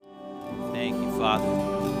Father.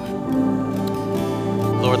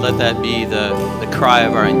 Lord, let that be the cry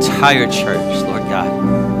of our entire church, Lord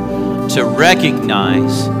God, to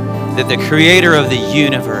recognize that the creator of the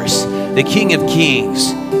universe, the King of Kings,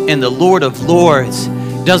 and the Lord of Lords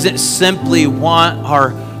doesn't simply want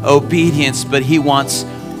our obedience, but he wants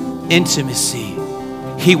intimacy.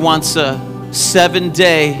 He wants a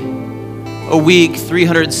 7-day a week,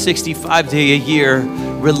 365-day a year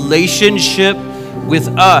relationship with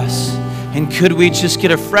us. And could we just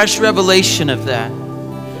get a fresh revelation of that?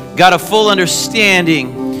 Got a full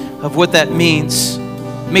understanding of what that means.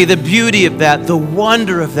 May the beauty of that, the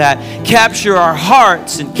wonder of that, capture our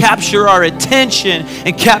hearts and capture our attention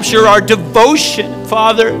and capture our devotion,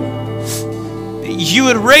 Father. You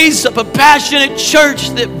would raise up a passionate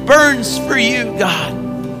church that burns for you, God.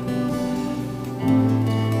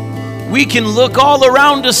 We can look all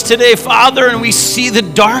around us today, Father, and we see the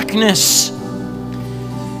darkness.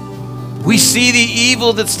 We see the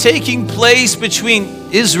evil that's taking place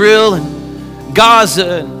between Israel and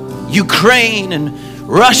Gaza and Ukraine and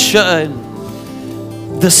Russia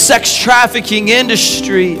and the sex trafficking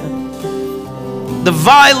industry, the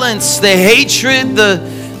violence, the hatred, the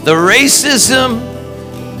racism,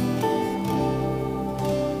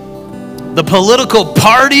 the political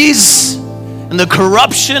parties, and the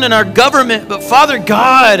corruption in our government. But Father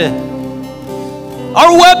God,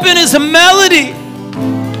 our weapon is a melody.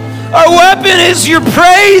 Our weapon is your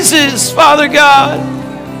praises, Father God.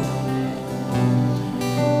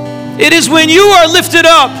 It is when you are lifted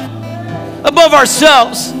up above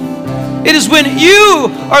ourselves. It is when you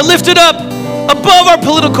are lifted up above our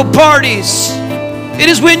political parties. It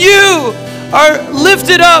is when you are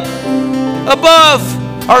lifted up above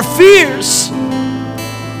our fears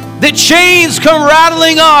that chains come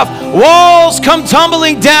rattling off, walls come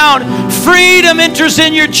tumbling down, freedom enters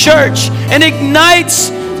in your church and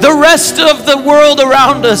ignites the rest of the world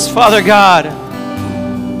around us, Father God.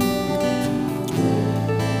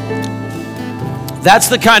 That's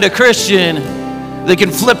the kind of Christian that can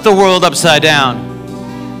flip the world upside down.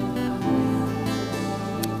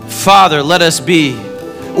 Father, let us be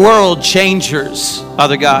world changers,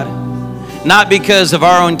 Father God. Not because of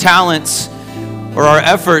our own talents or our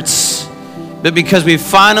efforts, but because we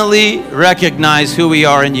finally recognize who we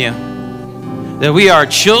are in you. That we are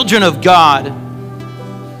children of God,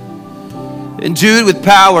 endued with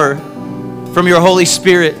power from your Holy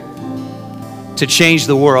Spirit to change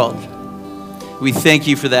the world. We thank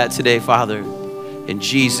you for that today, Father, in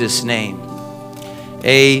Jesus' name.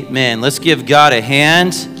 Amen. Let's give God a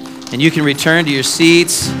hand, and you can return to your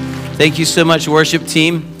seats. Thank you so much, worship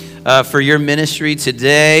team, for your ministry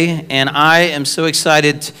today. And I am so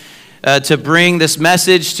excited to bring this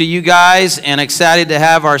message to you guys, and excited to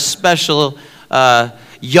have our special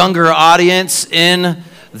younger audience in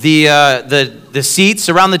the seats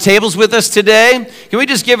around the tables with us today. Can we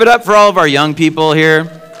just give it up for all of our young people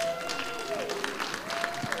here?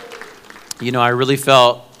 You know, I really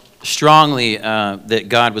felt strongly that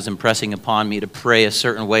God was impressing upon me to pray a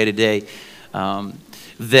certain way today,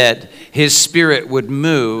 that his spirit would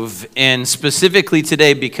move, and specifically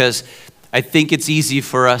today because I think it's easy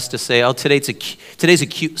for us to say, oh, today's a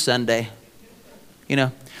cute Sunday. You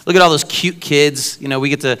know, look at all those cute kids. You know, we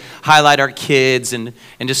get to highlight our kids and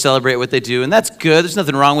just celebrate what they do, and that's good. There's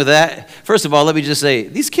nothing wrong with that. First of all, let me just say,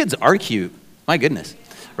 these kids are cute. My goodness,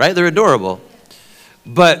 right? They're adorable.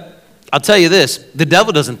 But I'll tell you this, the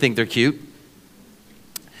devil doesn't think they're cute.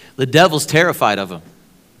 The devil's terrified of them,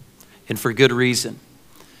 and for good reason.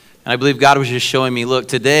 And I believe God was just showing me, look,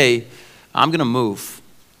 today I'm going to move,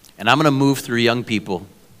 and I'm going to move through young people.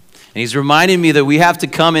 And he's reminding me that we have to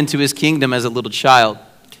come into his kingdom as a little child.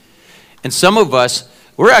 And some of us,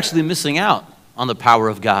 we're actually missing out on the power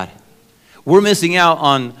of God. We're missing out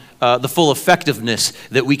on the full effectiveness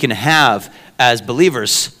that we can have as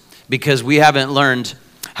believers because we haven't learned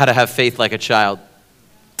how to have faith like a child,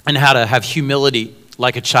 and how to have humility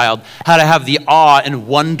like a child, how to have the awe and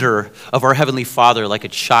wonder of our Heavenly Father like a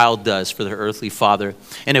child does for their earthly father.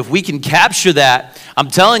 And if we can capture that, I'm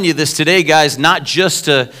telling you this today, guys, not just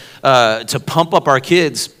to pump up our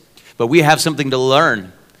kids, but we have something to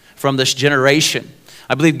learn from this generation.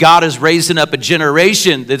 I believe God is raising up a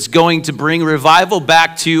generation that's going to bring revival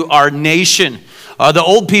back to our nation. The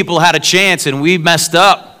old people had a chance and we messed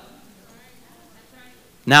up.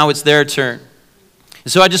 Now it's their turn.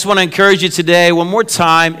 So I just want to encourage you today, one more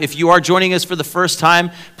time, if you are joining us for the first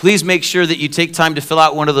time, please make sure that you take time to fill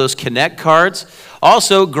out one of those Connect cards.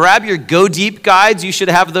 Also, grab your Go Deep guides. You should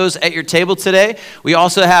have those at your table today. We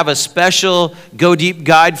also have a special Go Deep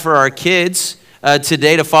guide for our kids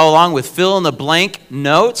today to follow along with fill-in-the-blank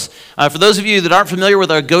notes. For those of you that aren't familiar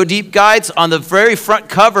with our Go Deep guides, on the very front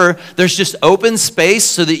cover, there's just open space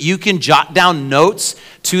so that you can jot down notes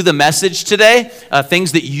to the message today,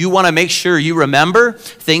 things that you want to make sure you remember,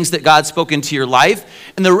 things that God's spoken to your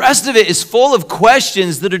life. And the rest of it is full of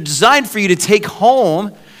questions that are designed for you to take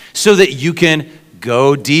home so that you can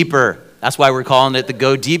go deeper. That's why we're calling it the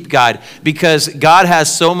Go Deep Guide, because God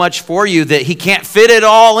has so much for you that he can't fit it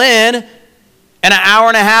all in an hour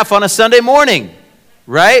and a half on a Sunday morning,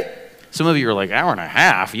 right? Some of you are like, hour and a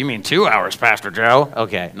half? You mean 2 hours, Pastor Joe?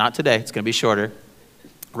 Okay, not today. It's going to be shorter.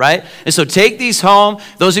 Right? And so take these home.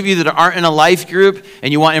 Those of you that aren't in a life group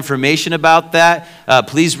and you want information about that,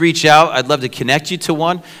 please reach out. I'd love to connect you to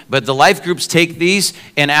one. But the life groups take these,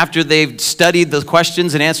 and after they've studied the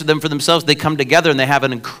questions and answered them for themselves, they come together and they have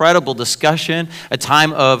an incredible discussion, a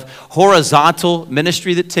time of horizontal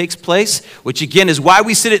ministry that takes place, which again is why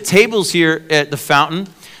we sit at tables here at the Fountain.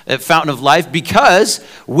 At Fountain of Life, because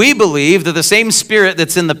we believe that the same spirit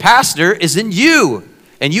that's in the pastor is in you.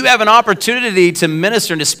 And you have an opportunity to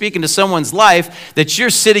minister and to speak into someone's life that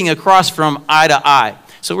you're sitting across from eye to eye.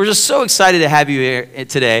 So we're just so excited to have you here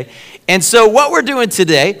today. And so what we're doing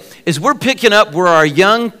today is we're picking up where our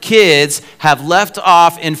young kids have left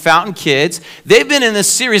off in Fountain Kids. They've been in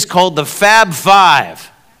this series called the Fab Five.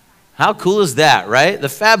 How cool is that, right? The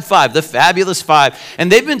Fab Five, the Fabulous Five.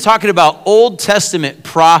 And they've been talking about Old Testament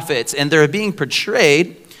prophets, and they're being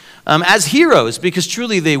portrayed as heroes, because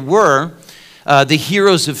truly they were the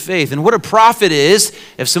heroes of faith. And what a prophet is,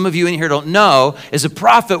 if some of you in here don't know, is a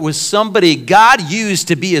prophet was somebody God used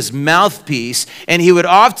to be his mouthpiece, and he would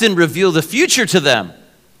often reveal the future to them.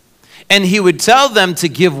 And he would tell them to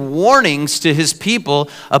give warnings to his people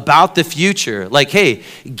about the future. Like, hey,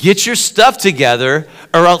 get your stuff together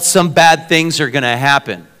or else some bad things are going to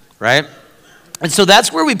happen, right? And so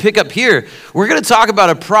that's where we pick up here. We're going to talk about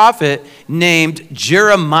a prophet named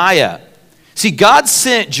Jeremiah. See, God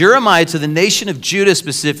sent Jeremiah to the nation of Judah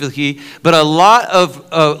specifically, but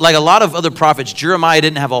like a lot of other prophets, Jeremiah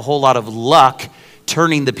didn't have a whole lot of luck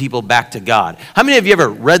turning the people back to God. How many of you ever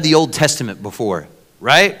read the Old Testament before,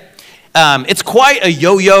 right? It's quite a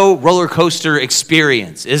yo-yo roller coaster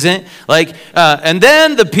experience, isn't it? And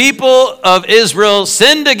then the people of Israel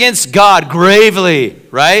sinned against God gravely,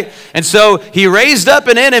 right? And so he raised up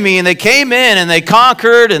an enemy, and they came in and they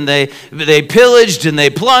conquered and they pillaged and they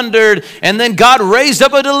plundered, and then God raised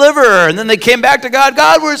up a deliverer, and then they came back to God.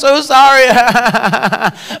 God, we're so sorry,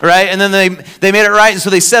 right? And then they made it right, and so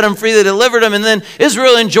they set him free, they delivered him, and then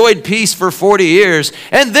Israel enjoyed peace for 40 years,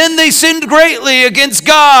 and then they sinned greatly against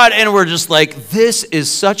God, and we're just like, this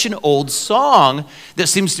is such an old song that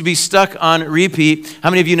seems to be stuck on repeat. How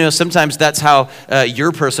many of you know sometimes that's how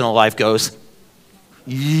your personal life goes?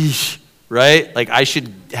 Yeesh, right? Like, I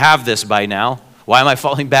should have this by now. Why am I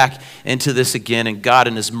falling back into this again? And God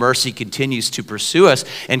in his mercy continues to pursue us.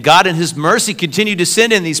 And God in his mercy continued to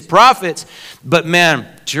send in these prophets. But man,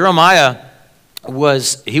 Jeremiah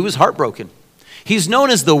was heartbroken. He's known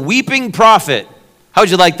as the weeping prophet. How would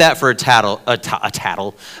you like that for a title,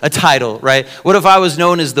 right? What if I was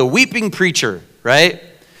known as the weeping preacher, right?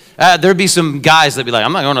 There'd be some guys that'd be like,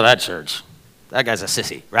 I'm not going to that church. That guy's a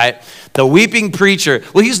sissy, right? The weeping preacher.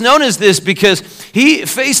 Well, he's known as this because he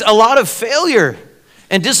faced a lot of failure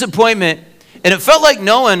and disappointment, and it felt like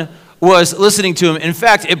no one was listening to him. In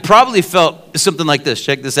fact, it probably felt something like this.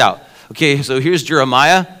 Check this out. Okay, so here's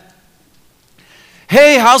Jeremiah.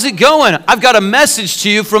 Hey, how's it going? I've got a message to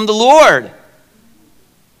you from the Lord.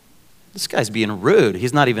 This guy's being rude.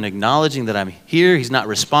 He's not even acknowledging that I'm here. He's not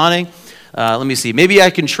responding. Let me see. Maybe I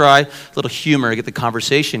can try a little humor to get the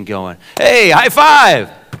conversation going. Hey, high five.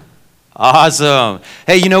 Awesome.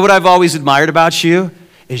 Hey, you know what I've always admired about you?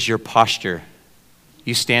 Is your posture.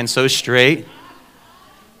 You stand so straight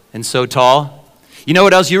and so tall. You know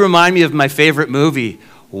what else? You remind me of my favorite movie,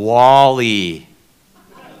 WALL-E.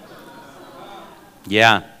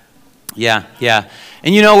 Yeah.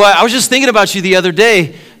 And you know what? I was just thinking about you the other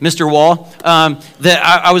day, Mr. Wall, that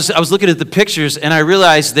I was looking at the pictures, and I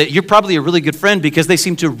realized that you're probably a really good friend because they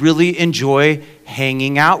seem to really enjoy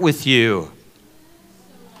hanging out with you.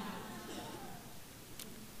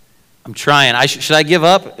 I'm trying. Should I give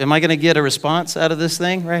up? Am I going to get a response out of this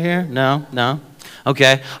thing right here? No?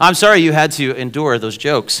 Okay. I'm sorry you had to endure those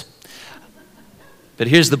jokes. But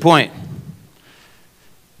here's the point.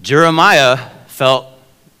 Jeremiah felt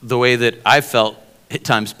the way that I felt at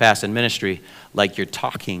times past in ministry, like you're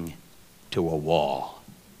talking to a wall.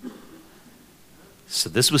 So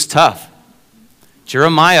this was tough.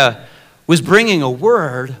 Jeremiah was bringing a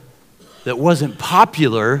word that wasn't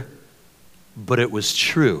popular, but it was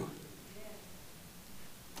true.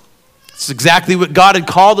 It's exactly what God had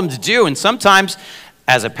called them to do. And sometimes,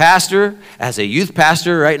 as a pastor, as a youth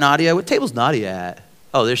pastor, right, Nadia? What table's Nadia at?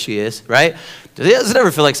 Oh, there she is, right? Does it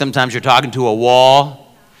ever feel like sometimes you're talking to a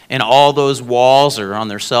wall and all those walls are on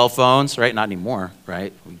their cell phones, right? Not anymore,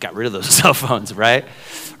 right? We got rid of those cell phones, right?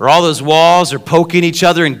 Or all those walls are poking each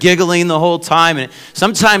other and giggling the whole time. And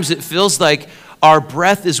sometimes it feels like our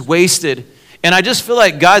breath is wasted. And I just feel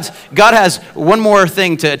like God has one more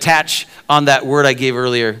thing to attach on that word I gave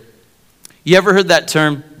earlier. You ever heard that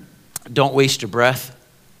term, don't waste your breath?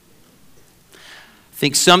 I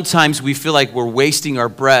think sometimes we feel like we're wasting our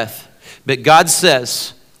breath, but God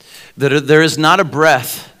says that there is not a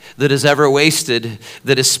breath that is ever wasted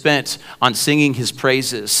that is spent on singing his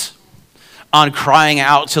praises, on crying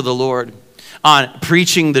out to the Lord, on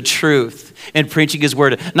preaching the truth and preaching his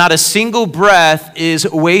word. Not a single breath is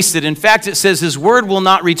wasted. In fact, it says his word will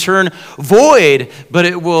not return void, but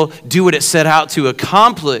it will do what it set out to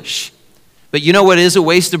accomplish. But you know what is a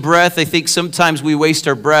waste of breath? I think sometimes we waste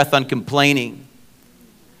our breath on complaining.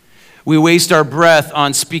 We waste our breath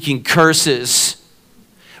on speaking curses.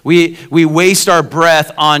 We waste our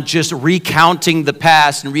breath on just recounting the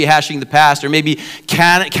past and rehashing the past, or maybe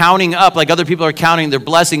counting up like other people are counting their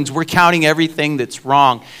blessings. We're counting everything that's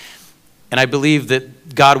wrong. And I believe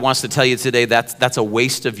that God wants to tell you today that's a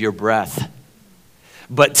waste of your breath.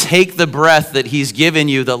 But take the breath that he's given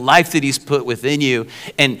you, the life that he's put within you,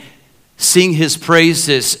 and sing his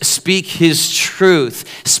praises, speak his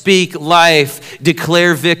truth, speak life,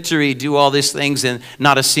 declare victory, do all these things, and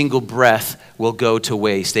not a single breath will go to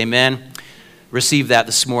waste. Amen? Receive that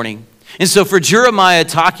this morning. And so for Jeremiah,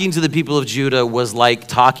 talking to the people of Judah was like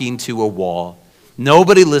talking to a wall.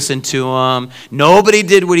 Nobody listened to him. Nobody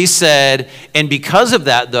did what he said. And because of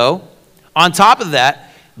that, though, on top of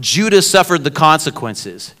that, Judah suffered the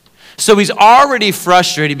consequences. So he's already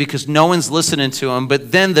frustrated because no one's listening to him,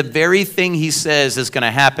 but then the very thing he says is going to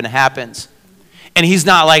happen happens. And he's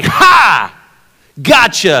not like, ha,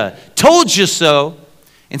 gotcha, told you so.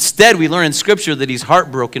 Instead, we learn in Scripture that he's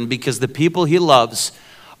heartbroken because the people he loves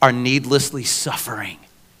are needlessly suffering.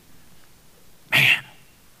 Man,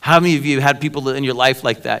 how many of you had people in your life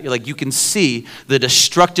like that? You're like, you can see the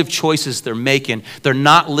destructive choices they're making. They're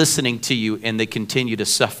not listening to you, and they continue to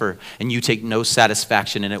suffer, and you take no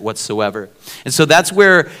satisfaction in it whatsoever. And so that's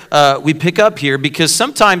where we pick up here, because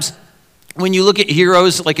sometimes when you look at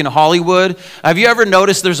heroes like in Hollywood, have you ever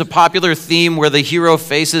noticed there's a popular theme where the hero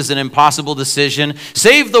faces an impossible decision?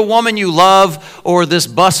 Save the woman you love, or this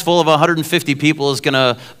bus full of 150 people is going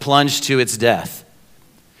to plunge to its death.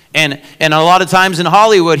 And a lot of times in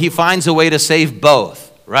Hollywood, he finds a way to save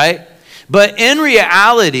both, right? But in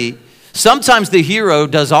reality, sometimes the hero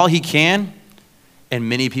does all he can, and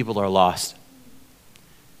many people are lost.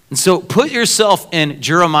 And so put yourself in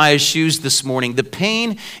Jeremiah's shoes this morning. The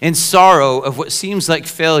pain and sorrow of what seems like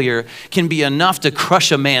failure can be enough to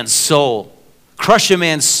crush a man's soul, crush a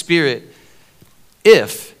man's spirit,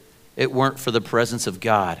 if it weren't for the presence of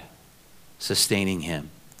God sustaining him.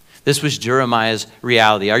 This was Jeremiah's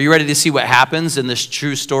reality. Are you ready to see what happens in this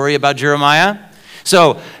true story about Jeremiah?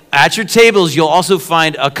 So at your tables, you'll also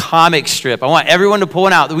find a comic strip. I want everyone to pull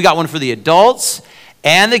one out. We got one for the adults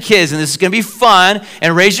and the kids, and this is going to be fun.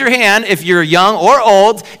 And raise your hand if you're young or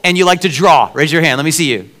old and you like to draw. Raise your hand. Let me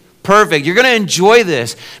see you. Perfect. You're going to enjoy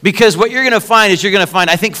this, because what you're going to find is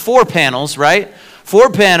I think 4 panels, right?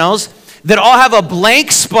 4 panels that all have a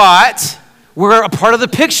blank spot where a part of the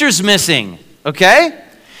picture's missing, okay?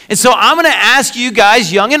 And so I'm going to ask you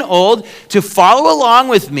guys, young and old, to follow along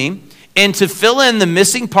with me and to fill in the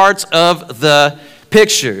missing parts of the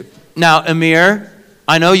picture. Now, Amir,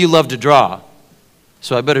 I know you love to draw,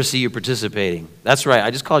 so I better see you participating. That's right.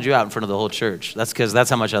 I just called you out in front of the whole church. That's because that's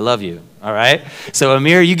how much I love you, all right? So,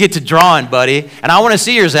 Amir, you get to drawing, buddy. And I want to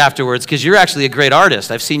see yours afterwards, because you're actually a great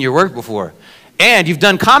artist. I've seen your work before. And you've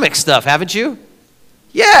done comic stuff, haven't you?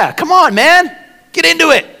 Yeah, come on, man. Get into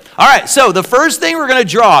it. All right, so the first thing we're going to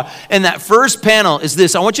draw in that first panel is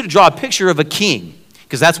this. I want you to draw a picture of a king,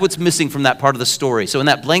 because that's what's missing from that part of the story. So in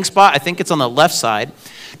that blank spot, I think it's on the left side,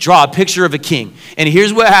 draw a picture of a king. And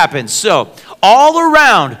here's what happens. So all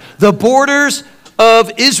around the borders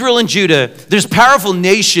of Israel and Judah, there's powerful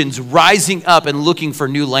nations rising up and looking for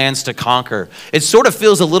new lands to conquer. It sort of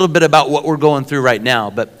feels a little bit about what we're going through right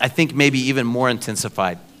now, but I think maybe even more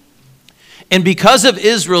intensified. And because of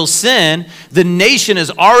Israel's sin, the nation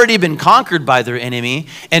has already been conquered by their enemy.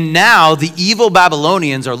 And now the evil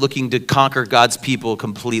Babylonians are looking to conquer God's people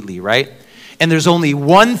completely, right? And there's only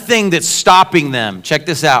one thing that's stopping them. Check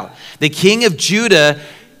this out. The king of Judah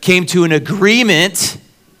came to an agreement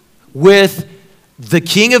with the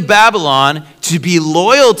king of Babylon to be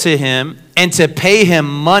loyal to him and to pay him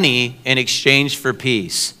money in exchange for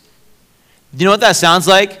peace. You know what that sounds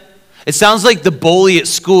like? It sounds like the bully at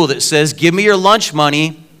school that says, give me your lunch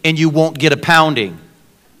money and you won't get a pounding,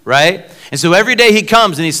 right? And so every day he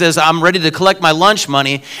comes and he says, I'm ready to collect my lunch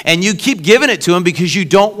money, and you keep giving it to him because you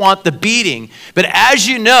don't want the beating. But as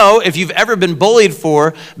you know, if you've ever been bullied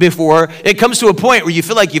before, it comes to a point where you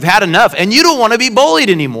feel like you've had enough and you don't want to be bullied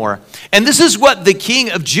anymore. And this is what the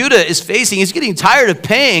king of Judah is facing. He's getting tired of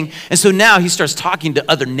paying, and so now he starts talking to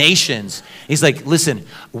other nations. He's like, listen,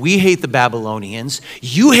 we hate the Babylonians.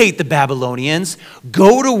 You hate the Babylonians.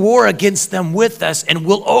 Go to war against them with us and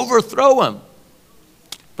we'll overthrow them.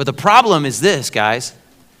 But the problem is this, guys.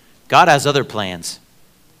 God has other plans.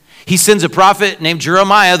 He sends a prophet named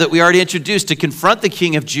Jeremiah that we already introduced to confront the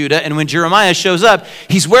king of Judah. And when Jeremiah shows up,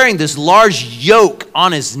 he's wearing this large yoke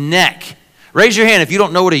on his neck. Raise your hand if you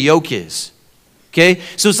don't know what a yoke is. Okay,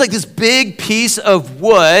 so it's like this big piece of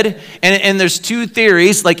wood, and there's two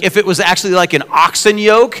theories. Like if it was actually like an oxen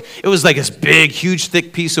yoke, it was like this big, huge,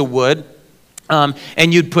 thick piece of wood.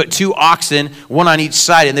 And you'd put two oxen, one on each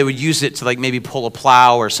side, and they would use it to like maybe pull a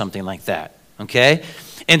plow or something like that, okay?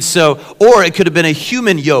 And so, or it could have been a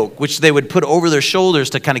human yoke, which they would put over their shoulders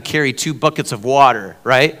to kind of carry 2 buckets of water,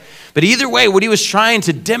 right? But either way, what he was trying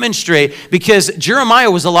to demonstrate, because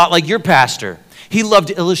Jeremiah was a lot like your pastor. He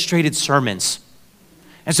loved illustrated sermons.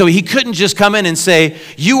 And so he couldn't just come in and say,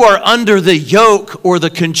 you are under the yoke or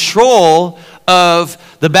the control of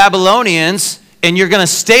the Babylonians, and you're going to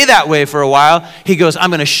stay that way for a while. He goes,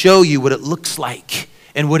 I'm going to show you what it looks like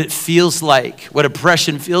and what it feels like, what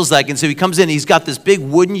oppression feels like. And so he comes in, he's got this big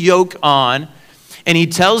wooden yoke on, and he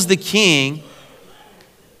tells the king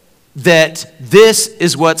that this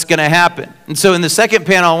is what's going to happen. And so in the second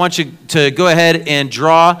panel, I want you to go ahead and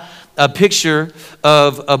draw a picture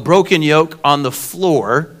of a broken yoke on the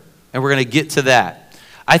floor, and we're going to get to that.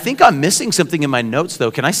 I think I'm missing something in my notes, though.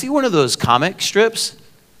 Can I see one of those comic strips?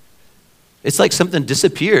 It's like something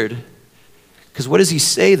disappeared. Because what does he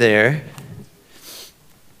say there?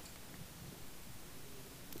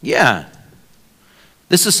 Yeah.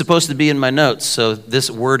 This is supposed to be in my notes, so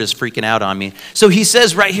this word is freaking out on me. So he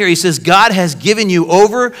says right here, he says, God has given you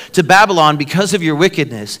over to Babylon because of your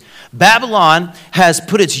wickedness. Babylon has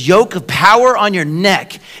put its yoke of power on your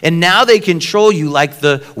neck, and now they control you like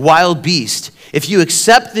the wild beast. If you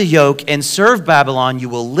accept the yoke and serve Babylon, you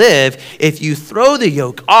will live. If you throw the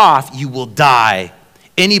yoke off, you will die.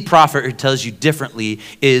 Any prophet who tells you differently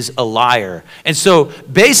is a liar. And so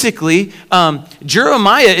basically,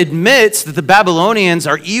 Jeremiah admits that the Babylonians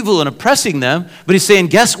are evil and oppressing them, but he's saying,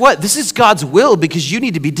 guess what? This is God's will because you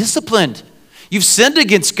need to be disciplined. You've sinned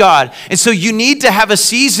against God. And so you need to have a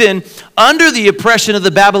season under the oppression of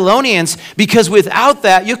the Babylonians, because without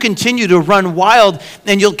that, you'll continue to run wild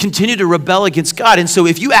and you'll continue to rebel against God. And so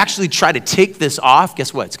if you actually try to take this off,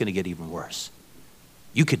 guess what? It's going to get even worse.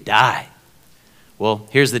 You could die. Well,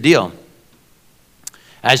 here's the deal.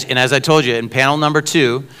 As I told you, in panel number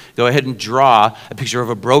 2, go ahead and draw a picture of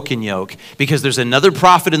a broken yoke, because there's another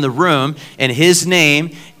prophet in the room, and his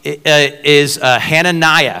name is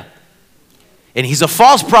Hananiah. And he's a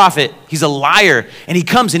false prophet. He's a liar. And he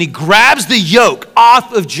comes and he grabs the yoke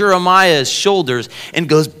off of Jeremiah's shoulders and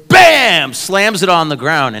goes, bam, slams it on the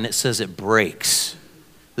ground, and it says it breaks.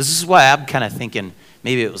 This is why I'm kind of thinking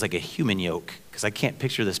maybe it was like a human yoke, because I can't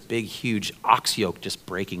picture this big, huge ox yoke just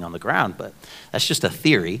breaking on the ground, but that's just a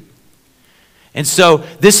theory. And so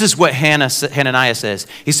this is what Hananiah says.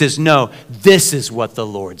 He says, no, this is what the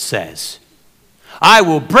Lord says. I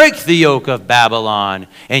will break the yoke of Babylon,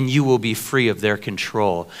 and you will be free of their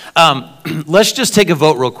control. Let's just take a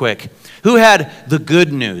vote real quick. Who had the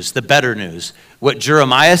good news, the better news? What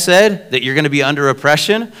Jeremiah said, that you're going to be under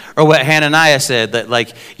oppression, or what Hananiah said, that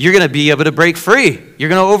like you're going to be able to break free? You're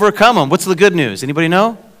going to overcome them. What's the good news? Anybody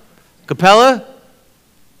know? Capella?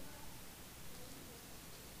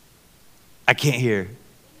 I can't hear.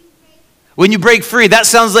 When you break free, that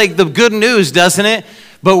sounds like the good news, doesn't it?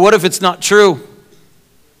 But what if it's not true?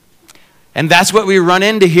 And that's what we run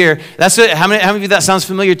into here. That's what, how many of you that sounds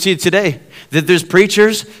familiar to you today? That there's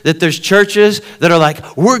preachers, that there's churches that are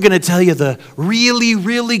like, we're going to tell you the really,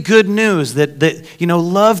 really good news that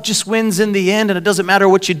love just wins in the end, and it doesn't matter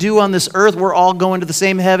what you do on this earth. We're all going to the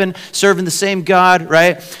same heaven, serving the same God,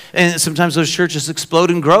 right? And sometimes those churches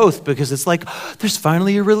explode in growth because it's like, there's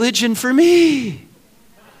finally a religion for me.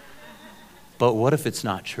 But what if it's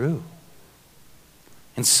not true?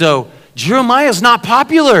 And so Jeremiah's not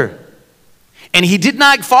popular. And he did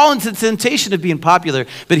not fall into the temptation of being popular.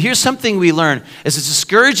 But here's something we learn. As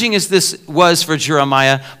discouraging as this was for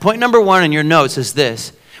Jeremiah, point number 1 in your notes is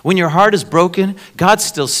this. When your heart is broken, God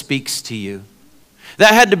still speaks to you.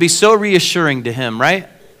 That had to be so reassuring to him, right?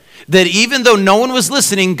 That even though no one was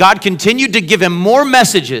listening, God continued to give him more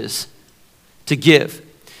messages to give.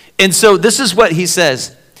 And so this is what he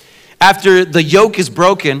says. After the yoke is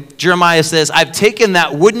broken, Jeremiah says, I've taken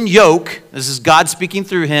that wooden yoke, this is God speaking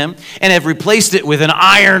through him, and have replaced it with an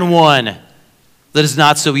iron one that is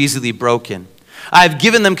not so easily broken. I've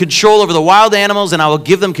given them control over the wild animals, and I will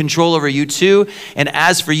give them control over you too. And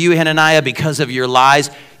as for you, Hananiah, because of your lies,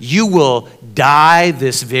 you will die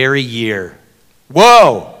this very year.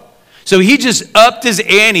 Whoa. So he just upped his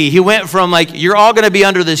ante. He went from like, you're all going to be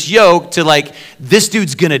under this yoke to like, this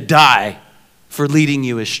dude's going to die for leading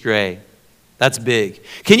you astray. That's big.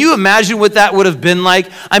 Can you imagine what that would have been like?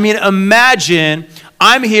 I mean, imagine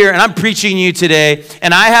I'm here and I'm preaching you today,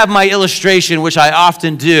 and I have my illustration, which I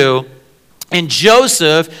often do, and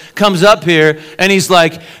Joseph comes up here and he's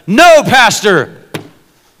like, no, Pastor.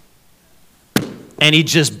 And he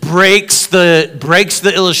just breaks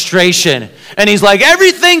the illustration. And he's like,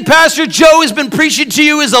 everything Pastor Joe has been preaching to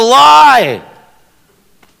you is a lie.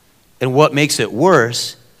 And what makes it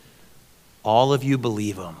worse, all of you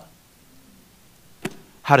believe him.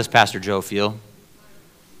 How does Pastor Joe feel?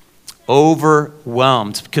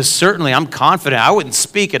 Overwhelmed. Because certainly I'm confident I wouldn't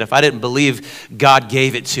speak it if I didn't believe God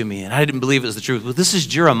gave it to me and I didn't believe it was the truth. But this is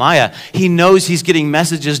Jeremiah. He knows he's getting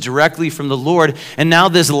messages directly from the Lord, and now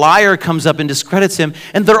this liar comes up and discredits him,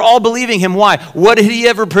 and they're all believing him. Why? What had he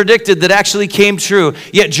ever predicted that actually came true?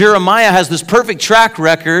 Yet Jeremiah has this perfect track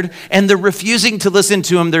record, and they're refusing to listen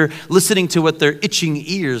to him. They're listening to what their itching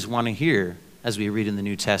ears want to hear, as we read in the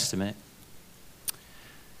New Testament.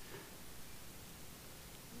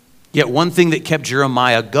 Yet one thing that kept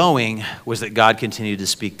Jeremiah going was that God continued to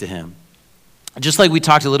speak to him. Just like we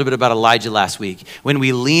talked a little bit about Elijah last week, when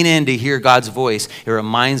we lean in to hear God's voice, it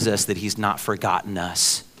reminds us that he's not forgotten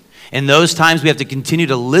us. In those times, we have to continue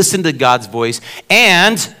to listen to God's voice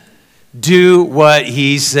and do what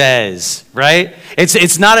he says, right?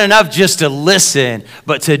 It's not enough just to listen,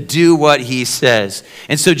 but to do what he says.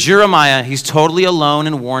 And so Jeremiah, he's totally alone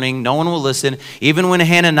in warning. No one will listen, even when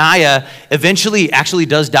Hananiah eventually actually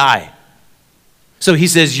does die. So he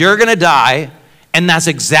says, you're going to die, and that's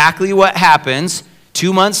exactly what happens.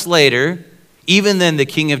 2 months later, even then the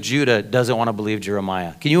king of Judah doesn't want to believe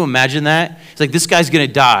Jeremiah. Can you imagine that? It's like, this guy's going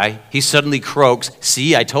to die. He suddenly croaks.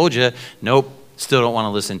 See, I told you. Nope, still don't want to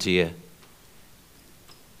listen to you.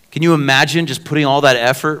 Can you imagine just putting all that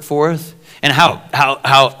effort forth and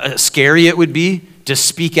how scary it would be to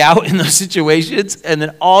speak out in those situations, and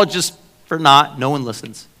then all just for naught, no one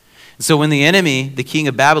listens. And so when the enemy, the king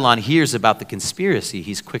of Babylon, hears about the conspiracy,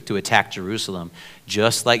 he's quick to attack Jerusalem,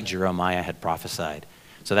 just like Jeremiah had prophesied.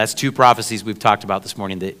 So that's 2 prophecies we've talked about this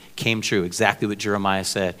morning that came true, exactly what Jeremiah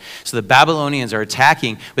said. So the Babylonians are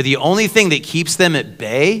attacking, but the only thing that keeps them at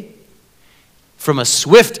bay from a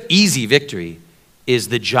swift, easy victory is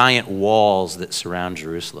the giant walls that surround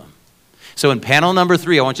Jerusalem. So in panel number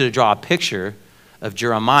 3, I want you to draw a picture of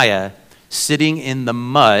Jeremiah sitting in the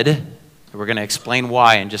mud. We're going to explain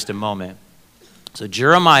why in just a moment. So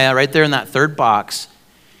Jeremiah, right there in that 3rd box,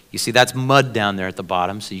 you see that's mud down there at the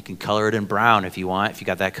bottom, so you can color it in brown if you want, if you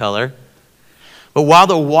got that color. But while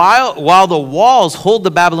the walls hold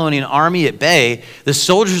the Babylonian army at bay, the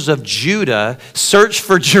soldiers of Judah search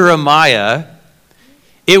for Jeremiah.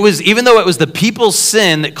 It was, even though it was the people's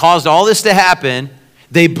sin that caused all this to happen,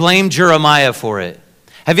 they blamed Jeremiah for it.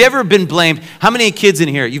 Have you ever been blamed? How many kids in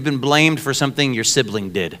here, you've been blamed for something your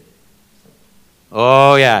sibling did?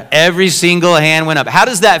 Oh yeah, every single hand went up. How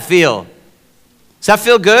does that feel? Does that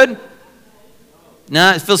feel good?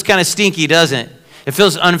 No, it feels kind of stinky, doesn't it? It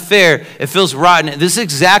feels unfair. It feels rotten. This is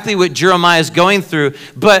exactly what Jeremiah is going through.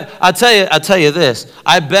 But I'll tell you this.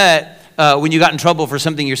 I bet when you got in trouble for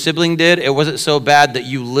something your sibling did, it wasn't so bad that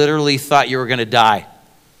you literally thought you were going to die,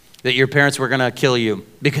 that your parents were going to kill you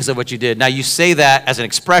because of what you did. Now, you say that as an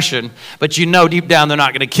expression, but you know deep down they're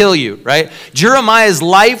not going to kill you, right? Jeremiah's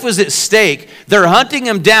life was at stake. They're hunting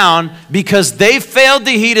him down because they failed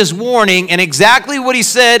to heed his warning, and exactly what he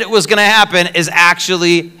said was going to happen is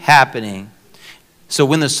actually happening. So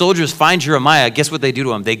when the soldiers find Jeremiah, guess what they do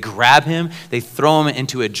to him? They grab him, they throw him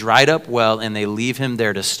into a dried up well, and they leave him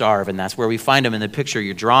there to starve. And that's where we find him in the picture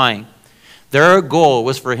you're drawing. Their goal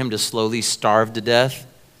was for him to slowly starve to death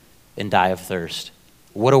and die of thirst.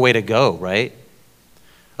 What a way to go, right?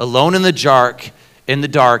 Alone in the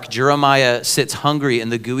dark, Jeremiah sits hungry in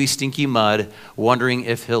the gooey, stinky mud, wondering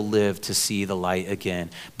if he'll live to see the light again.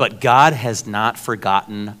 But God has not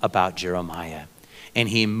forgotten about Jeremiah, and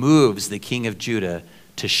he moves the king of Judah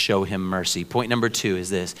to show him mercy. Point number 2 is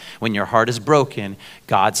this: when your heart is broken,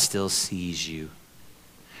 God still sees you.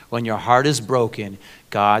 When your heart is broken,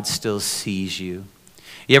 God still sees you.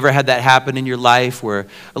 You ever had that happen in your life where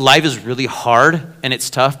life is really hard and it's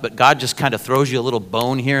tough, but God just kind of throws you a little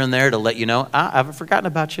bone here and there to let you know, I haven't forgotten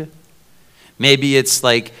about you. Maybe it's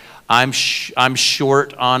like I'm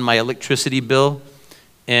short on my electricity bill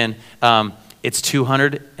and it's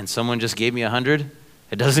 $200 and someone just gave me $100.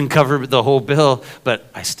 It doesn't cover the whole bill, but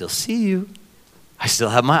I still see you. I still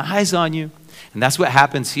have my eyes on you. And that's what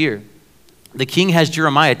happens here. The king has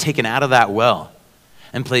Jeremiah taken out of that well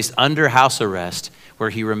and placed under house arrest, where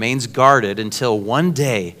he remains guarded until one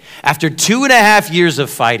day, after 2.5 years of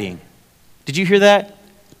fighting. Did you hear that?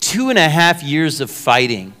 2.5 years of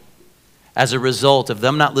fighting as a result of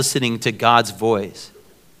them not listening to God's voice.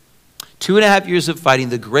 2.5 years of fighting,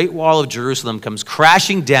 the great wall of Jerusalem comes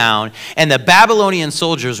crashing down, and the Babylonian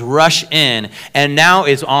soldiers rush in, and now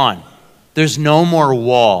it's on. There's no more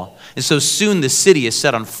wall. And so soon the city is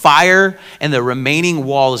set on fire and the remaining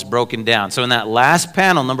wall is broken down. So in that last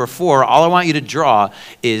panel, number 4, all I want you to draw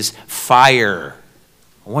is fire.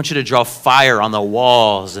 I want you to draw fire on the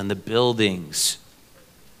walls and the buildings.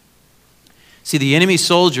 See, the enemy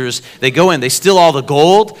soldiers, they go in, they steal all the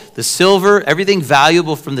gold, the silver, everything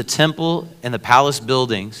valuable from the temple and the palace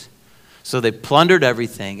buildings. So they plundered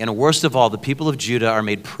everything. And worst of all, the people of Judah are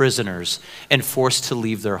made prisoners and forced to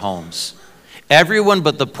leave their homes. Everyone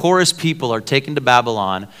but the poorest people are taken to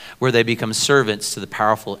Babylon, where they become servants to the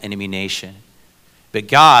powerful enemy nation. But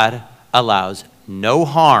God allows no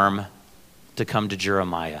harm to come to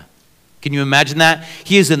Jeremiah. Can you imagine that?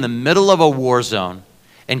 He is in the middle of a war zone,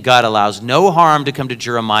 and God allows no harm to come to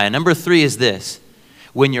Jeremiah. Number 3 is this: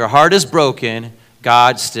 when your heart is broken,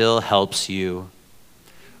 God still helps you.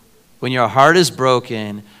 When your heart is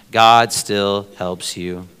broken, God still helps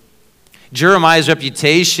you. Jeremiah's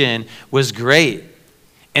reputation was great.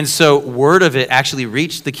 And so word of it actually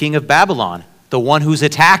reached the king of Babylon, the one who's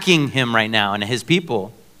attacking him right now and his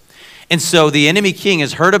people. And so the enemy king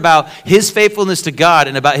has heard about his faithfulness to God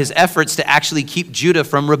and about his efforts to actually keep Judah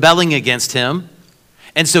from rebelling against him.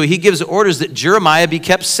 And so he gives orders that Jeremiah be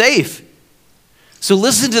kept safe. So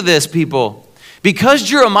listen to this, people. Because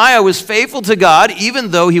Jeremiah was faithful to God,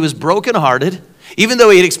 even though he was brokenhearted, even though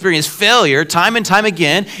he had experienced failure time and time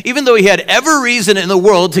again, even though he had every reason in the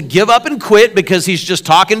world to give up and quit because he's just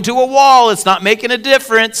talking to a wall, it's not making a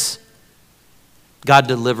difference, God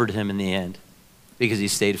delivered him in the end because he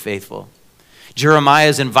stayed faithful. Jeremiah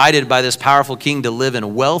is invited by this powerful king to live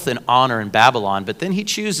in wealth and honor in Babylon, but then he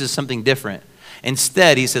chooses something different.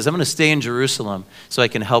 Instead, he says, I'm going to stay in Jerusalem so I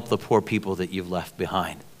can help the poor people that you've left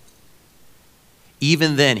behind.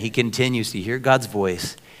 Even then, he continues to hear God's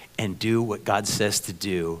voice and do what God says to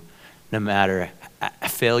do, no matter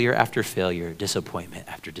failure after failure, disappointment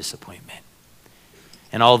after disappointment.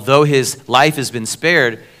 And although his life has been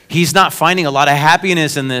spared, he's not finding a lot of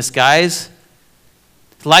happiness in this, guys.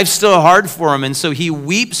 Life's still hard for him, and so he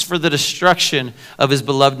weeps for the destruction of his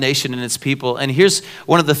beloved nation and its people. And here's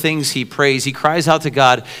one of the things he prays. He cries out to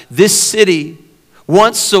God, this city,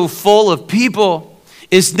 once so full of people,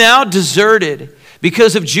 is now deserted.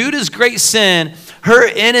 Because of Judah's great sin, her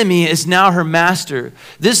enemy is now her master.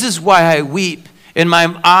 This is why I weep, and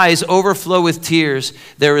my eyes overflow with tears.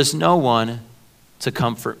 There is no one to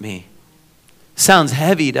comfort me. Sounds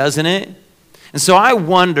heavy, doesn't it? And so I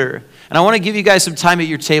wonder, and I want to give you guys some time at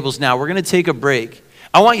your tables now. We're going to take a break.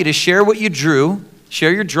 I want you to share what you drew,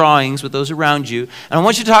 share your drawings with those around you, and I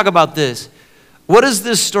want you to talk about this. What does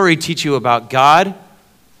this story teach you about God,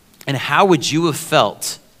 and how would you have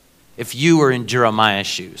felt if you were in Jeremiah's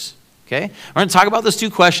shoes? Okay? We're going to talk about those 2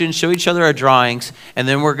 questions, show each other our drawings, and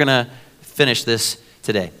then we're going to finish this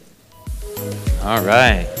today. All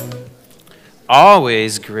right.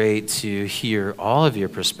 Always great to hear all of your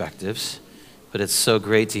perspectives, but it's so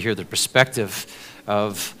great to hear the perspective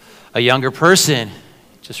of a younger person.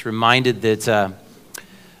 Just reminded that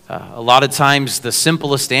a lot of times the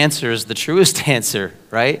simplest answer is the truest answer,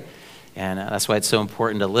 right? And that's why it's so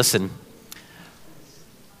important to listen.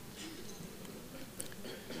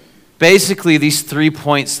 Basically, these 3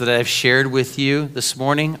 points that I've shared with you this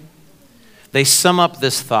morning, they sum up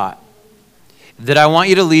this thought that I want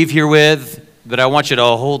you to leave here with, but I want you to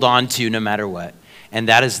hold on to no matter what. And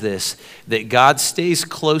that is this, that God stays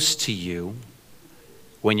close to you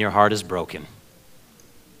when your heart is broken.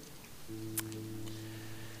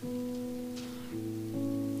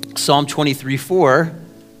 Psalm 23:4,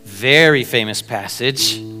 very famous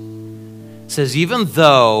passage, says, even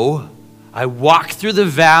though I walk through the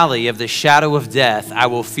valley of the shadow of death, I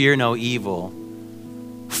will fear no evil,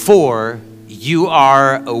 for you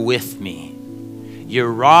are with me. Your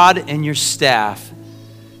rod and your staff,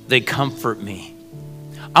 they comfort me.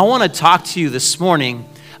 I want to talk to you this morning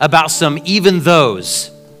about some even those.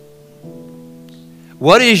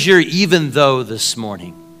 What is your even though this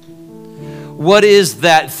morning? What is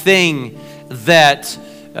that thing that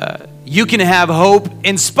you can have hope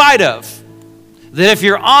in spite of? That if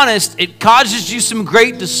you're honest, it causes you some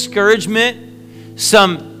great discouragement,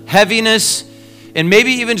 some heaviness, and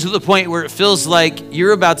maybe even to the point where it feels like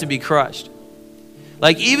you're about to be crushed.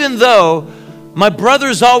 Like, even though my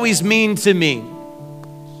brother's always mean to me,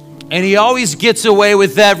 and he always gets away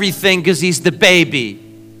with everything because he's the baby,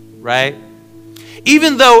 right?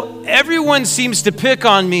 Even though everyone seems to pick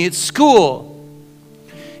on me at school,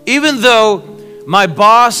 even though my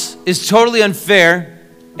boss is totally unfair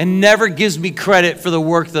and never gives me credit for the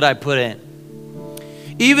work that I put in,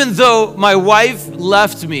 even though my wife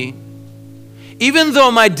left me, even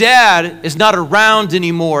though my dad is not around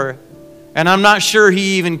anymore and I'm not sure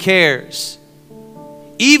he even cares,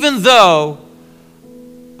 even though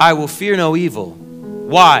I will fear no evil.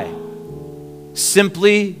 Why?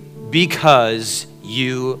 Simply because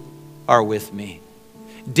you are with me.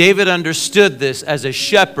 David understood this as a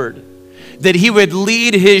shepherd, that he would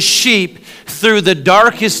lead his sheep through the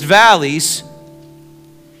darkest valleys,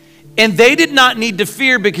 and they did not need to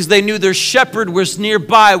fear because they knew their shepherd was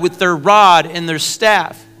nearby with their rod and their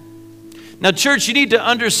staff. Now, church, you need to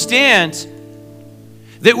understand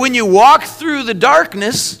that when you walk through the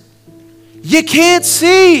darkness, you can't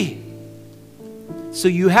see. So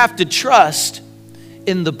you have to trust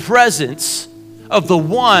in the presence of the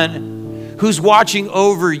one who's watching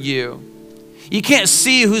over you. You can't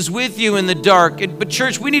see who's with you in the dark. But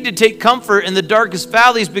church, we need to take comfort in the darkest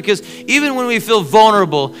valleys, because even when we feel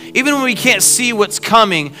vulnerable, even when we can't see what's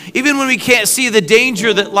coming, even when we can't see the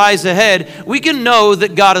danger that lies ahead, we can know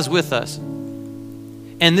that God is with us.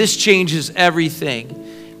 And this changes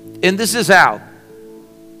everything. And this is how.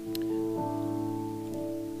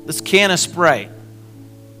 This can of Sprite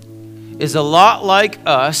is a lot like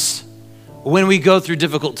us when we go through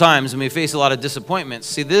difficult times and we face a lot of disappointments.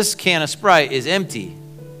 See, this can of Sprite is empty.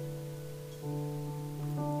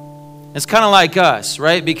 It's kind of like us,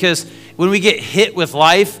 right? Because when we get hit with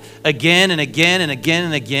life again and again and again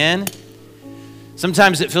and again,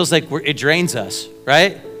 sometimes it feels like it drains us,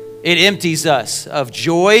 right? It empties us of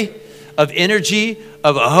joy, of energy,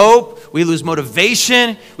 of hope. We lose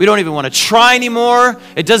motivation. We don't even want to try anymore.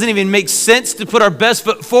 It doesn't even make sense to put our best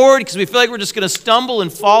foot forward because we feel like we're just going to stumble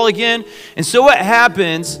and fall again. And so what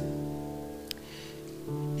happens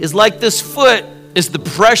is, like this foot is the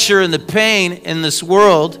pressure and the pain in this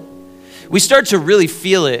world, we start to really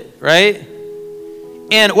feel it, right?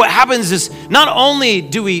 And what happens is, not only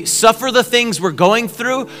do we suffer the things we're going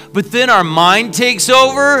through, but then our mind takes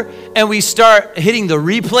over and we start hitting the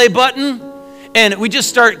replay button. And we just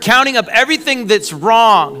start counting up everything that's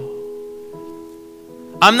wrong.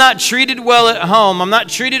 I'm not treated well at home. I'm not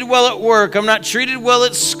treated well at work. I'm not treated well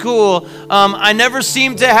at school. I never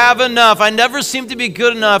seem to have enough. I never seem to be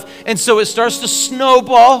good enough. And so it starts to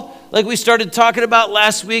snowball, like we started talking about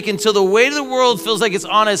last week, until the weight of the world feels like it's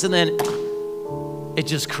on us, and then it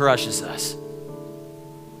just crushes us.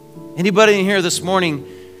 Anybody in here this morning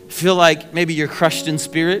feel like maybe you're crushed in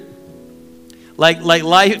spirit? Like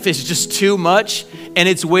life is just too much and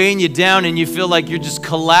it's weighing you down and you feel like you're just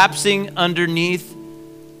collapsing underneath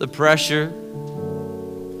the pressure.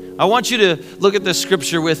 I want you to look at the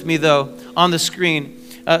scripture with me, though, on the screen.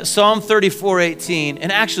 Psalm 34:18.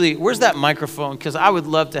 And actually, where's that microphone? Because I would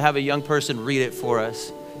love to have a young person read it for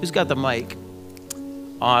us. Who's got the mic?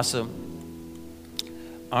 Awesome.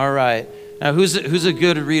 All right. Now, who's a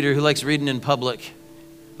good reader who likes reading in public?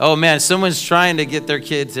 Oh, man, someone's trying to get their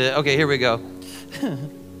kid to... Okay, here we go.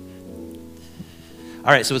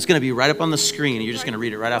 All right, so it's going to be right up on the screen. You're just going to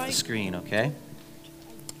read it right off the screen, okay?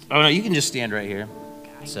 Oh, no, you can just stand right here.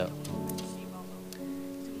 So,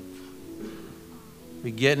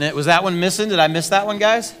 we getting it? Was that one missing? Did I miss that one,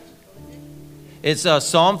 guys? It's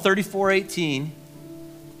Psalm 34:18.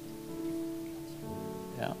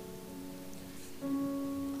 Yeah.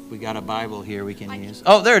 We got a Bible here we can use.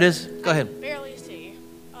 Oh, there it is. Go ahead. I barely see.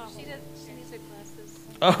 She needs her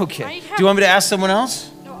glasses. Okay. Do you want me to ask someone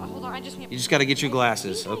else? No, hold on. I just need. You just got to get your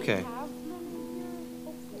glasses. Okay.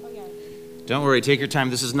 Don't worry. Take your time.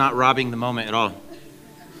 This is not robbing the moment at all.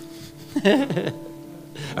 All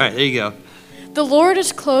right. There you go. The Lord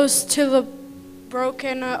is close to the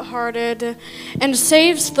brokenhearted and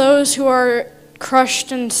saves those who are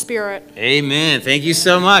crushed in spirit. Amen. Thank you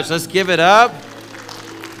so much. Let's give it up.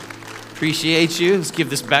 Appreciate you. Let's give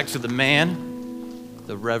this back to the man,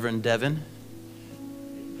 the Reverend Devin.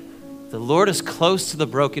 The Lord is close to the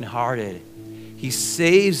brokenhearted. He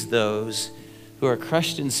saves those who are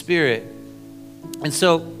crushed in spirit. And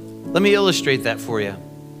so, let me illustrate that for you.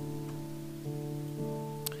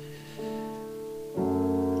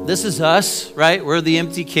 This is us, right? We're the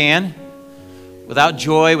empty can, without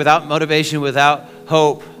joy, without motivation, without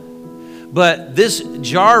hope. But this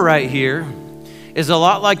jar right here is a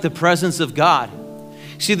lot like the presence of God.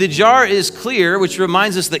 See, the jar is clear, which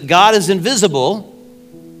reminds us that God is invisible,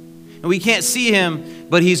 and we can't see him,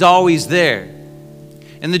 but he's always there.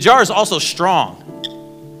 And the jar is also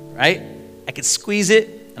strong, right? I can squeeze it,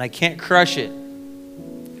 and I can't crush it,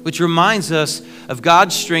 which reminds us of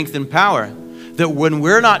God's strength and power, that when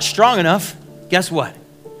we're not strong enough, guess what?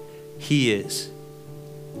 He is.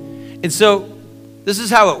 And so this is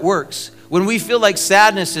how it works. When we feel like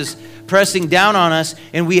sadness is pressing down on us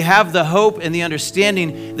and we have the hope and the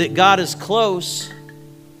understanding that God is close,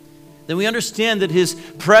 then we understand that his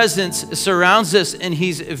presence surrounds us and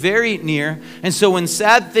he's very near. And so when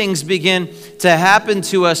sad things begin to happen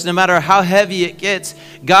to us, no matter how heavy it gets,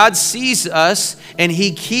 God sees us and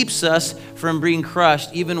he keeps us from being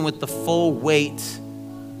crushed, even with the full weight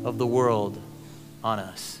of the world on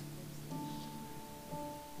us.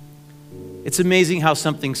 It's amazing how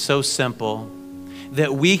something so simple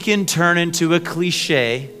that we can turn into a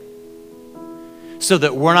cliche so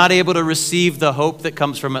that we're not able to receive the hope that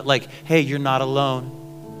comes from it. Like, hey, you're not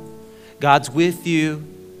alone. God's with you.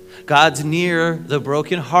 God's near the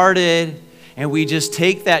brokenhearted. And we just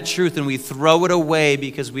take that truth and we throw it away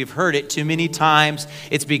because we've heard it too many times.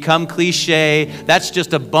 It's become cliche. That's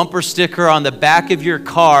just a bumper sticker on the back of your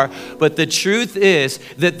car. But the truth is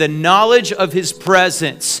that the knowledge of his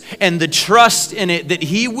presence and the trust in it that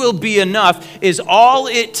he will be enough is all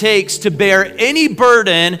it takes to bear any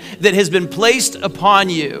burden that has been placed upon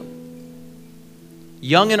you.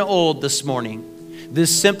 Young and old this morning,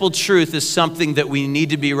 this simple truth is something that we need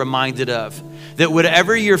to be reminded of. That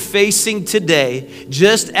whatever you're facing today,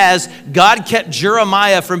 just as God kept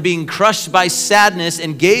Jeremiah from being crushed by sadness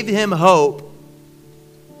and gave him hope,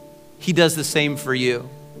 he does the same for you.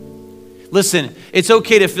 Listen, it's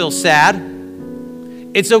okay to feel sad.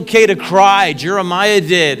 It's okay to cry. Jeremiah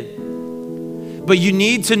did. But you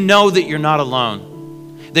need to know that you're not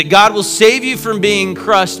alone. That God will save you from being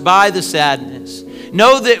crushed by the sadness.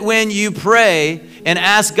 Know that when you pray and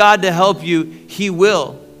ask God to help you, he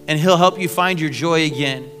will. And he'll help you find your joy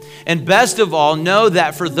again. And best of all, know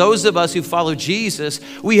that for those of us who follow Jesus,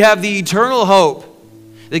 we have the eternal hope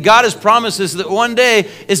that God has promised us that one day,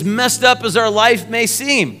 as messed up as our life may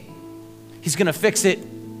seem, he's going to fix it.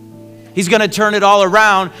 He's going to turn it all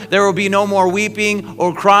around. There will be no more weeping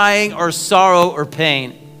or crying or sorrow or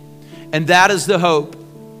pain. And that is the hope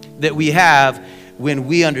that we have when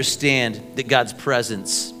we understand that God's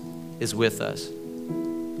presence is with us.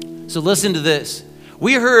 So listen to this.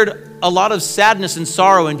 We heard a lot of sadness and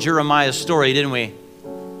sorrow in Jeremiah's story, didn't we?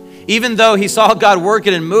 Even though he saw God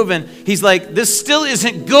working and moving, he's like, this still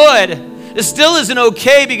isn't good. This still isn't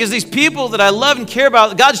okay because these people that I love and care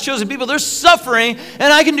about, God's chosen people, they're suffering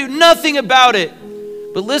and I can do nothing about it.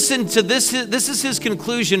 But listen to this. This is his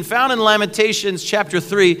conclusion found in Lamentations chapter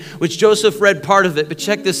 3, which Joseph read part of it. But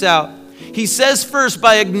check this out. He says first,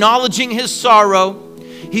 by acknowledging his sorrow,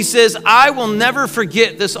 he says, I will never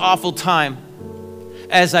forget this awful time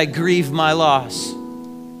as I grieve my loss.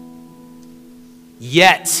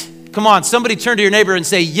 Yet, come on, somebody turn to your neighbor and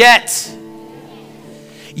say, yet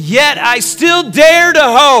I still dare to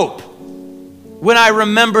hope when I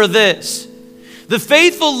remember this. The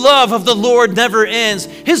faithful love of the Lord never ends.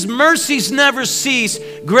 His mercies never cease.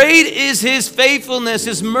 Great is his faithfulness.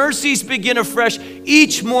 His mercies begin afresh.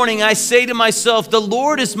 Each morning I say to myself, the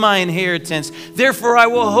Lord is my inheritance. Therefore I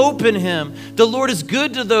will hope in him. The Lord is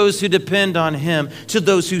good to those who depend on him, to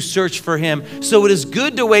those who search for him. So it is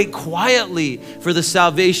good to wait quietly for the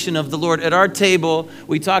salvation of the Lord. At our table,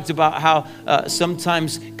 we talked about how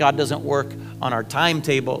sometimes God doesn't work on our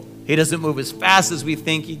timetable. He doesn't move as fast as we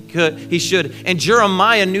think he should. And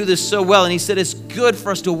Jeremiah knew this so well. And he said, it's good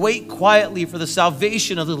for us to wait quietly for the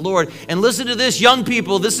salvation of the Lord. And listen to this, young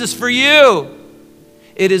people, this is for you.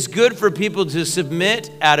 It is good for people to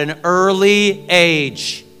submit at an early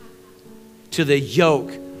age to the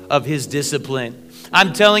yoke of his discipline.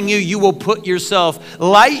 I'm telling you, you will put yourself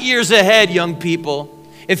light years ahead, young people,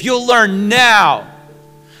 if you'll learn now.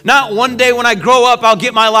 Not one day when I grow up, I'll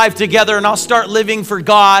get my life together and I'll start living for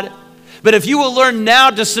God. But if you will learn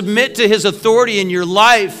now to submit to his authority in your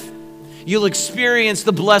life, you'll experience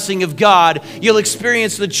the blessing of God. You'll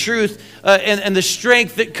experience the truth and the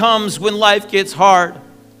strength that comes when life gets hard.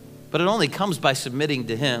 But it only comes by submitting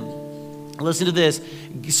to him. Listen to this.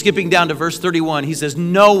 Skipping down to verse 31, he says,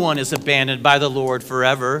 no one is abandoned by the Lord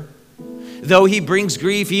forever. Though he brings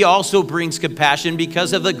grief, he also brings compassion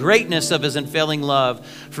because of the greatness of his unfailing love.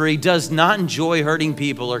 For he does not enjoy hurting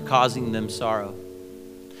people or causing them sorrow.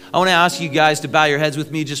 I want to ask you guys to bow your heads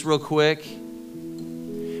with me just real quick.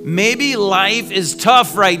 Maybe life is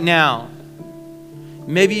tough right now.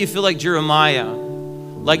 Maybe you feel like Jeremiah,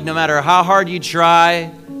 like no matter how hard you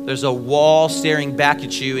try, there's a wall staring back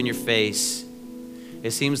at you in your face.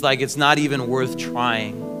 It seems like it's not even worth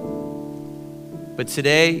trying. But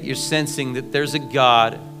today, you're sensing that there's a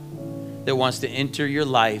God that wants to enter your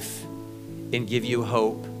life and give you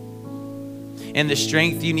hope and the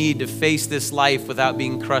strength you need to face this life without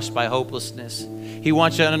being crushed by hopelessness. He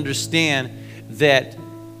wants you to understand that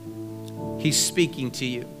He's speaking to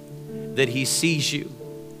you, that He sees you,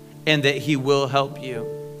 and that He will help you.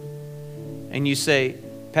 And you say,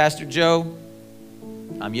 Pastor Joe,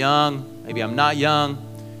 I'm young, maybe I'm not young.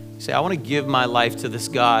 You say, I want to give my life to this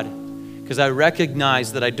God because I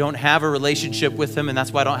recognize that I don't have a relationship with Him, and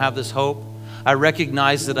that's why I don't have this hope. I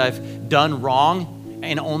recognize that I've done wrong,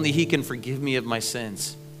 and only He can forgive me of my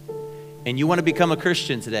sins. And you want to become a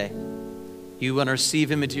Christian today. You want to receive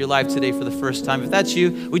Him into your life today for the first time. If that's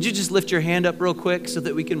you, would you just lift your hand up real quick so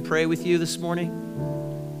that we can pray with you this morning?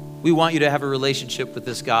 We want you to have a relationship with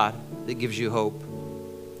this God that gives you hope.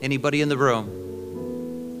 Anybody in the room?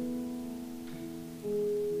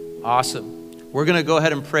 Awesome. We're going to go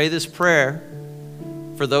ahead and pray this prayer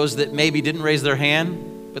for those that maybe didn't raise their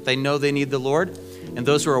hand, but they know they need the Lord, and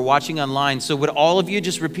those who are watching online. So would all of you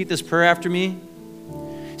just repeat this prayer after me?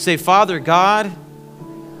 Say, Father God,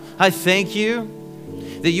 I thank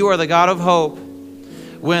you that you are the God of hope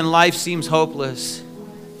when life seems hopeless.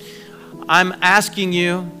 I'm asking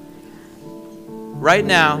you right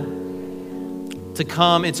now to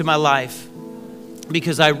come into my life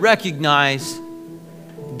because I recognize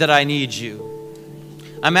that I need you.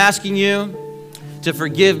 I'm asking you to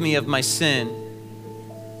forgive me of my sin,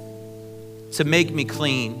 to make me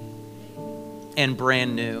clean and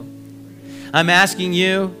brand new. I'm asking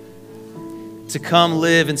you to come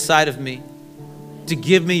live inside of me, to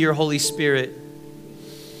give me your Holy Spirit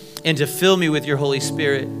and to fill me with your Holy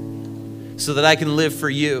Spirit so that I can live for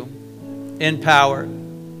you in power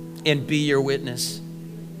and be your witness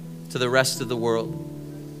to the rest of the world.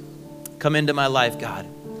 Come into my life, God,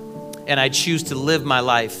 and I choose to live my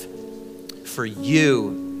life for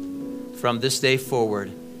you from this day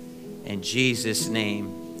forward. In Jesus'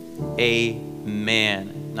 name,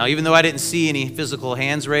 amen. Now, even though I didn't see any physical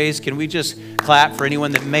hands raised, can we just clap for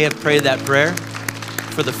anyone that may have prayed that prayer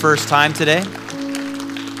for the first time today?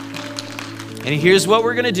 And here's what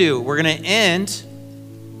we're going to do. We're going to end,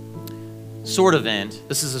 sort of end.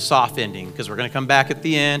 This is a soft ending because we're going to come back at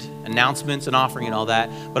the end, announcements and offering and all that.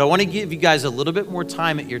 But I want to give you guys a little bit more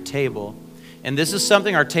time at your table. And this is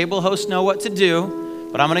something our table hosts know what to do,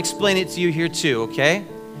 but I'm going to explain it to you here too, okay?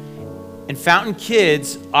 In Fountain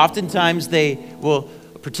Kids, oftentimes they will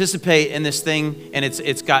participate in this thing, and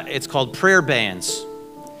it's called prayer bands.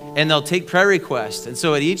 And they'll take prayer requests. And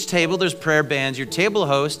so at each table, there's prayer bands. Your table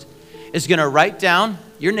host is going to write down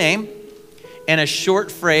your name and a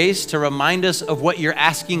short phrase to remind us of what you're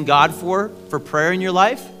asking God for prayer in your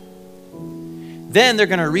life. Then they're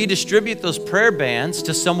going to redistribute those prayer bands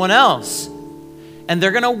to someone else. And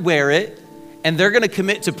they're going to wear it, and they're going to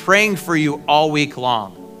commit to praying for you all week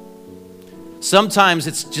long. Sometimes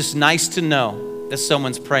it's just nice to know that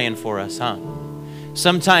someone's praying for us, huh?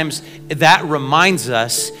 Sometimes that reminds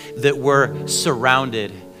us that we're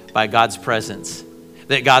surrounded by God's presence,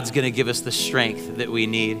 that God's going to give us the strength that we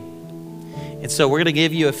need. And so we're going to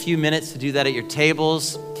give you a few minutes to do that at your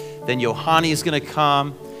tables. Then Yohani is going to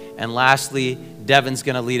come. And lastly, Devin's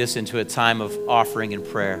going to lead us into a time of offering and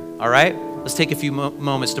prayer. All right? Let's take a few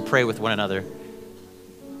moments to pray with one another.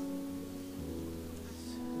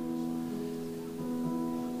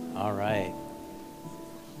 All right.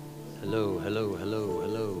 Hello, hello, hello,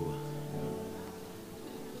 hello.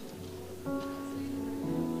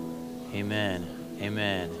 Amen.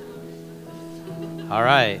 Amen. All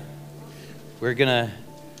right. We're going to,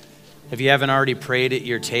 if you haven't already prayed at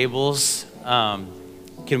your tables,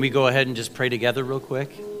 can we go ahead and just pray together real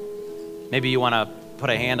quick? Maybe you want to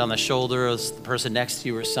put a hand on the shoulder of the person next to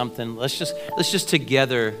you or something. Let's just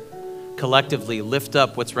together collectively lift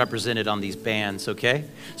up what's represented on these bands, okay?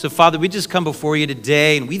 So Father, we just come before you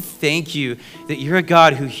today and we thank you that you're a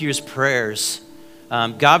God who hears prayers.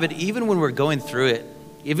 God, but even when we're going through it,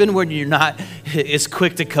 even when you're not as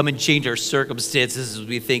quick to come and change our circumstances as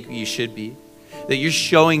we think you should be, that you're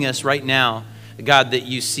showing us right now, God, that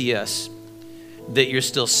you see us, that you're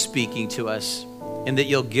still speaking to us, and that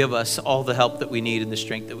you'll give us all the help that we need and the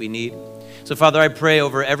strength that we need. So, Father, I pray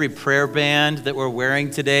over every prayer band that we're wearing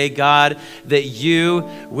today, God, that you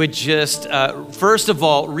would just, first of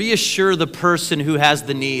all, reassure the person who has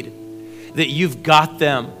the need, that you've got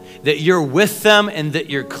them, that you're with them, and that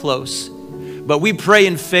you're close. But we pray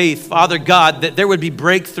in faith, Father God, that there would be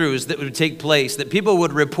breakthroughs that would take place, that people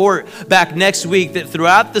would report back next week that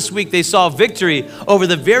throughout this week they saw victory over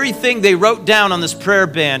the very thing they wrote down on this prayer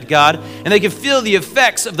band, God, and they could feel the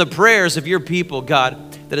effects of the prayers of your people, God,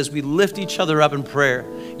 that as we lift each other up in prayer,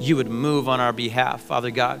 you would move on our behalf,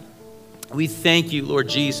 Father God. We thank you, Lord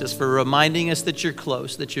Jesus, for reminding us that you're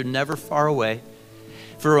close, that you're never far away,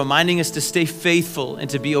 for reminding us to stay faithful and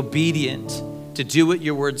to be obedient, to do what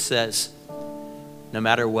your word says, no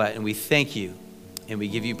matter what. And we thank you and we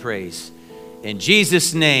give you praise. In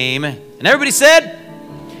Jesus' name. And everybody said?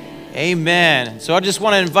 Amen. So I just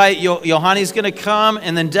want to invite Yohani's going to come,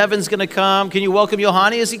 and then Devin's going to come. Can you welcome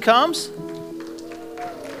Yohani as he comes?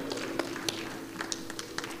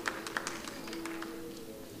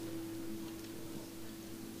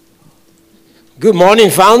 Good morning,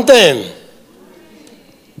 Fountain.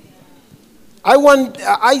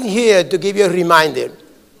 I'm here to give you a reminder.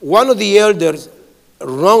 One of the elders,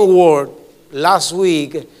 Ron Ward, last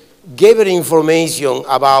week gave her information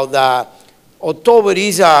about October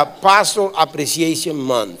is a Pastor Appreciation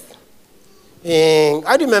Month. And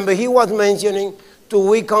I remember he was mentioning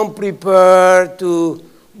we come prepared to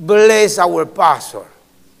bless our pastor.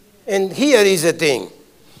 And here is the thing.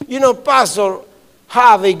 You know, pastors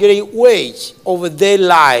have a great wage over their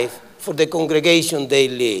life for the congregation they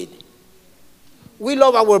lead. We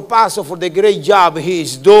love our pastor for the great job he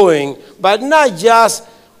is doing, but not just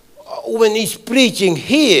when he's preaching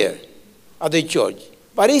here at the church.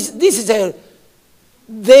 But this is a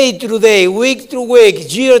day through day, week through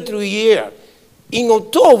week, year through year. In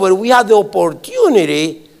October, we had the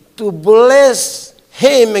opportunity to bless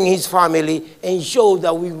him and his family and show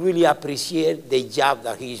that we really appreciate the job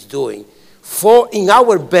that he's doing in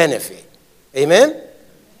our benefit. Amen?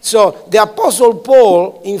 So the Apostle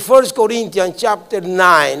Paul in 1 Corinthians chapter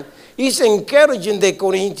 9 is encouraging the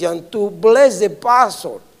Corinthians to bless the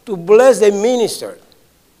pastor, to bless the minister.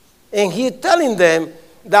 And he's telling them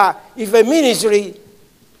that if a ministry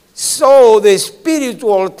saw the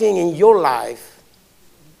spiritual thing in your life,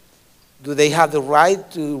 do they have the right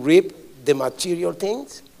to reap the material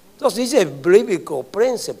things? So this is a biblical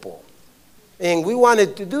principle. And we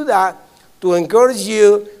wanted to do that to encourage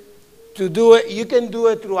you to do it. You can do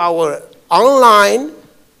it through our online.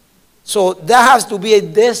 So that has to be a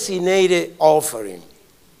designated offering.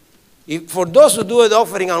 For those who do it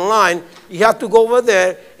offering online, you have to go over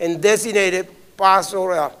there and designate it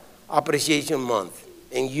Pastor Appreciation Month.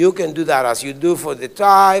 And you can do that as you do for the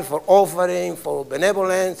tithe, for offering, for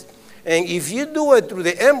benevolence. And if you do it through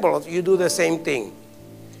the envelope, you do the same thing.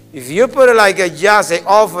 If you put it like just an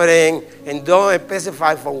offering and don't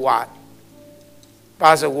specify for what,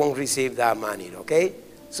 pastor won't receive that money, okay?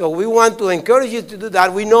 So we want to encourage you to do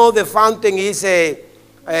that. We know the Fountain is a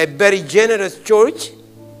very generous church,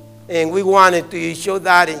 and we wanted to show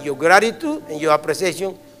that in your gratitude and your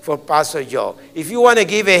appreciation for Pastor Joe. If you want to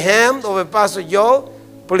give a hand over Pastor Joe,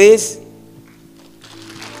 please.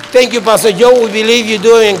 Thank you, Pastor Joe. We believe you're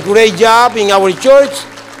doing a great job in our church,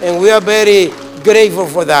 and we are very grateful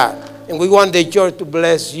for that. And we want the church to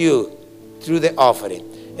bless you through the offering.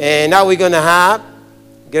 And now we're going to have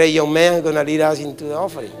great young man going to lead us into the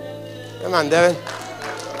offering. Come on, Devin.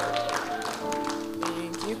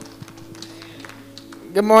 Thank you.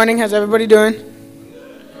 Good morning. How's everybody doing?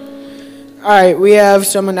 All right, we have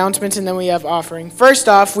some announcements and then we have offering. First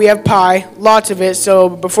off, we have pie, lots of it. So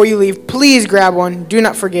before you leave, please grab one. Do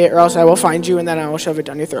not forget, or else I will find you and then I will shove it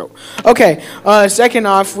down your throat. Okay. Second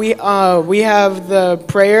off, we have the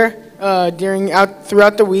prayer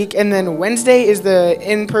throughout the week, and then Wednesday is the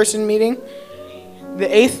in-person meeting. The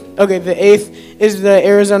 8th? Okay, the 8th is the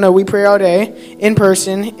Arizona We Pray All Day in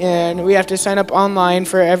person, and we have to sign up online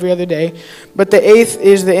for every other day. But the 8th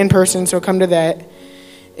is the in-person, so come to that.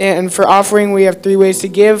 And for offering, we have 3 ways to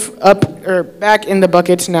give: up or back in the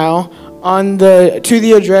buckets now, to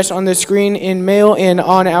the address on the screen, in mail, and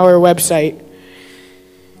on our website.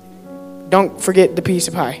 Don't forget the piece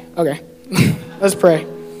of pie. Okay, let's pray.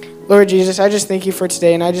 Lord Jesus, I just thank you for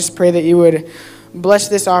today, and I just pray that you would bless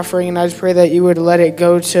this offering, and I just pray that you would let it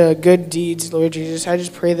go to good deeds, Lord Jesus. I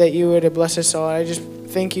just pray that you would bless us all. I just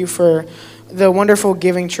thank you for the wonderful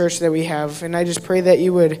giving church that we have, and I just pray that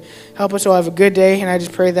you would help us all have a good day, and I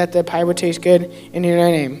just pray that the pie would taste good in your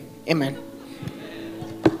name. Amen.